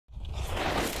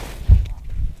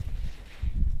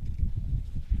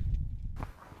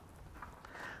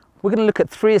we're going to look at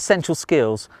 3 essential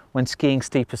skills when skiing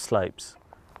steeper slopes: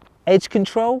 edge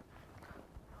control,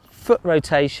 foot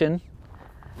rotation,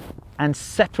 and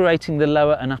separating the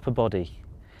lower and upper body.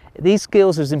 These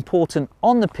skills are as important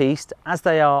on the piste as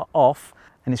they are off,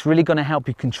 and it's really going to help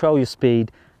you control your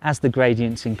speed as the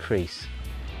gradients increase.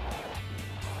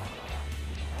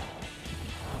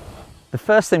 The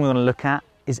first thing we're going to look at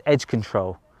is edge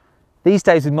control. These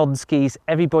days with modern skis,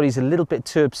 everybody's a little bit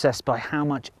too obsessed by how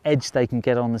much edge they can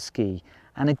get on the ski.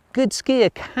 And a good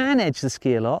skier can edge the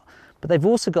ski a lot, but they've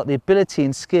also got the ability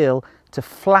and skill to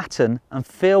flatten and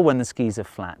feel when the skis are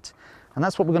flat. And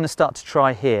that's what we're going to start to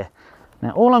try here.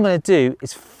 Now all I'm going to do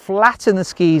is flatten the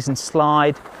skis and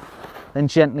slide, then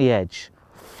gently edge.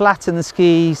 Flatten the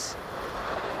skis,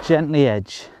 gently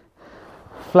edge.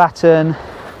 Flatten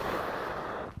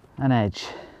and edge.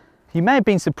 You may have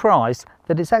been surprised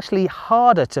that it's actually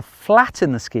harder to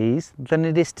flatten the skis than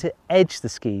it is to edge the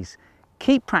skis.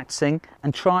 Keep practicing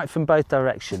and try it from both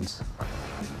directions.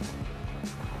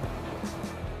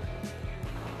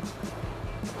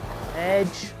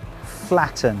 Edge,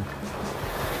 flatten.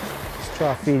 Let's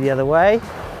try a few the other way.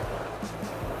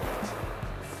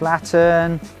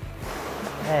 Flatten,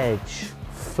 edge,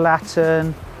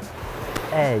 flatten,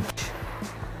 edge.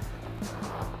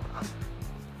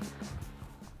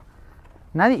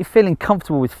 Now that you're feeling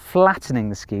comfortable with flattening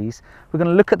the skis, we're going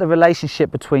to look at the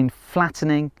relationship between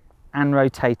flattening and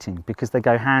rotating, because they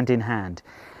go hand in hand.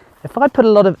 If I put a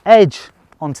lot of edge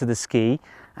onto the ski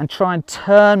and try and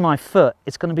turn my foot,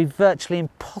 it's going to be virtually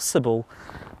impossible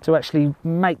to actually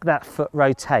make that foot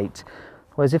rotate.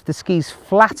 Whereas if the ski's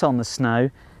flat on the snow,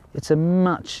 it's a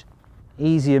much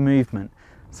easier movement.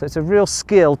 So it's a real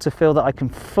skill to feel that I can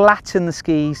flatten the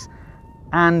skis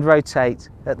and rotate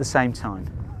at the same time.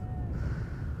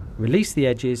 Release the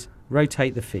edges,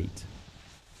 rotate the feet.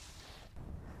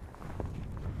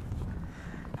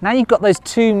 Now you've got those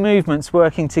 2 movements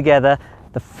working together,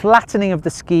 the flattening of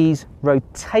the skis,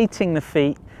 rotating the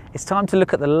feet, it's time to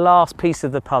look at the last piece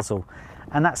of the puzzle,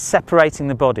 and that's separating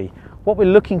the body. What we're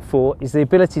looking for is the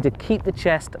ability to keep the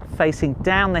chest facing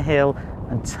down the hill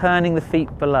and turning the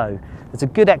feet below. There's a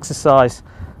good exercise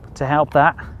to help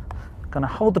that. I'm going to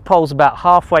hold the poles about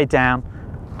halfway down,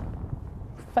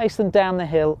 face them down the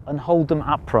hill and hold them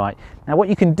upright. Now what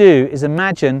you can do is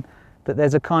imagine that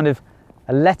there's a kind of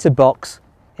a letterbox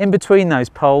in between those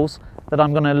poles that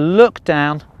I'm going to look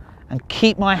down and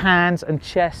keep my hands and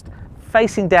chest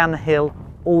facing down the hill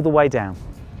all the way down.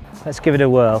 Let's give it a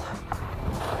whirl.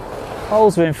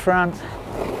 Poles are in front,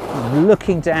 I'm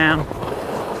looking down,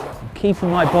 I'm keeping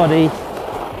my body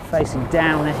facing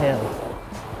down the hill.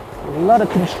 A lot of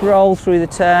control through the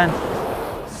turn,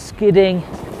 skidding,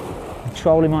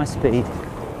 controlling my speed.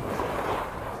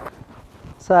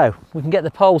 So we can get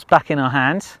the poles back in our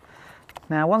hands.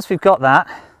 Now once we've got that,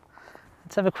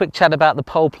 let's have a quick chat about the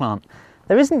pole plant.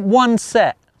 There isn't one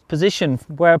set position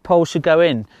where a pole should go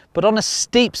in, but on a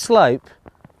steep slope,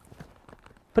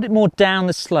 put it more down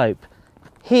the slope.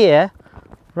 Here,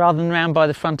 rather than round by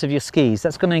the front of your skis.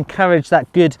 That's going to encourage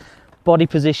that good body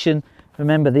position.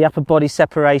 Remember the upper body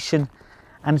separation.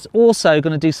 And it's also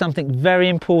going to do something very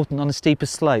important on a steeper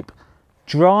slope.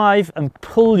 Drive and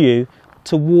pull you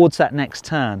towards that next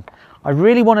turn. I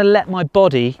really want to let my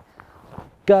body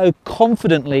go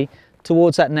confidently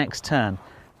towards that next turn.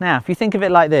 Now, if you think of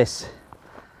it like this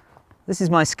is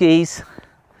my skis,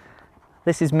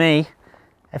 this is me.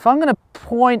 If I'm going to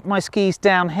point my skis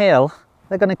downhill,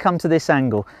 they're going to come to this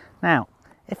angle. Now,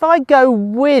 if I go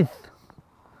with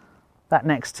that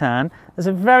next turn, there's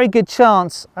a very good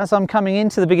chance as I'm coming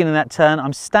into the beginning of that turn,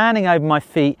 I'm standing over my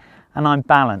feet and I'm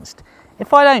balanced.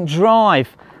 If I don't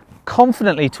drive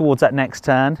confidently towards that next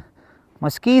turn, my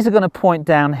skis are going to point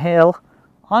downhill,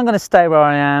 I'm going to stay where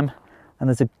I am, and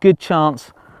there's a good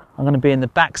chance I'm going to be in the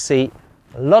back seat.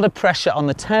 A lot of pressure on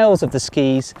the tails of the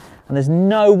skis, and there's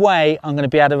no way I'm going to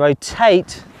be able to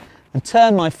rotate and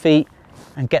turn my feet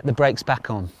and get the brakes back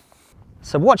on.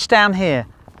 So watch down here.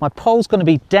 My pole's going to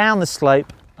be down the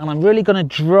slope, and I'm really going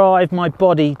to drive my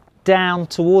body down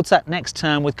towards that next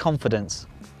turn with confidence.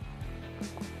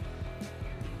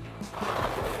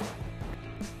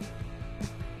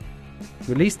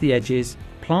 Release the edges,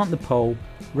 plant the pole,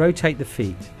 rotate the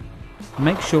feet.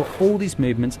 Make sure all these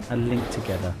movements are linked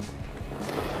together.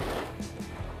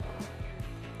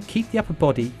 Keep the upper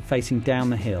body facing down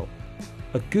the hill.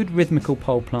 A good rhythmical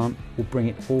pole plant will bring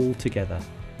it all together.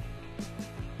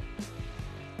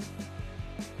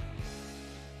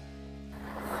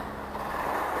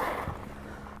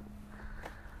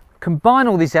 Combine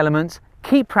all these elements,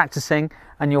 keep practicing,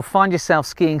 and you'll find yourself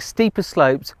skiing steeper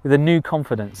slopes with a new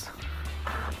confidence.